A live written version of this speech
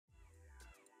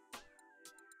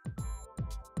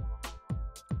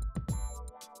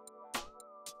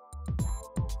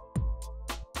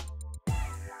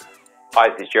Hi,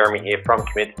 this is Jeremy here from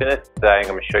Commit Fitness. Today I'm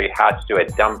going to show you how to do a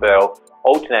dumbbell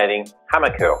alternating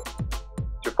hammer curl.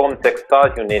 To perform this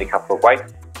exercise, you'll need a couple of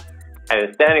weights. And in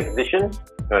a standing position,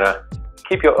 you're going to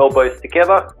keep your elbows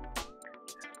together,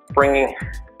 bringing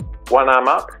one arm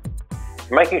up,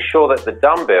 making sure that the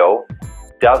dumbbell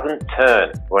doesn't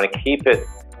turn. You want to keep it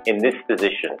in this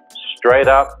position, straight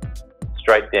up,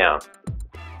 straight down,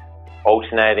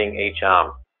 alternating each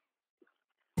arm.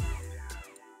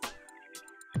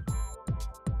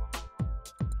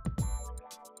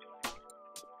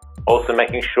 Also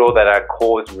making sure that our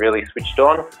core is really switched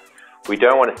on. We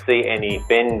don't want to see any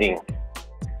bending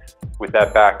with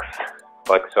our backs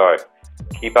like so.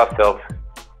 Keep ourselves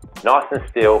nice and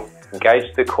still,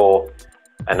 engage the core,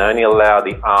 and only allow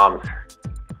the arms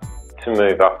to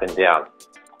move up and down.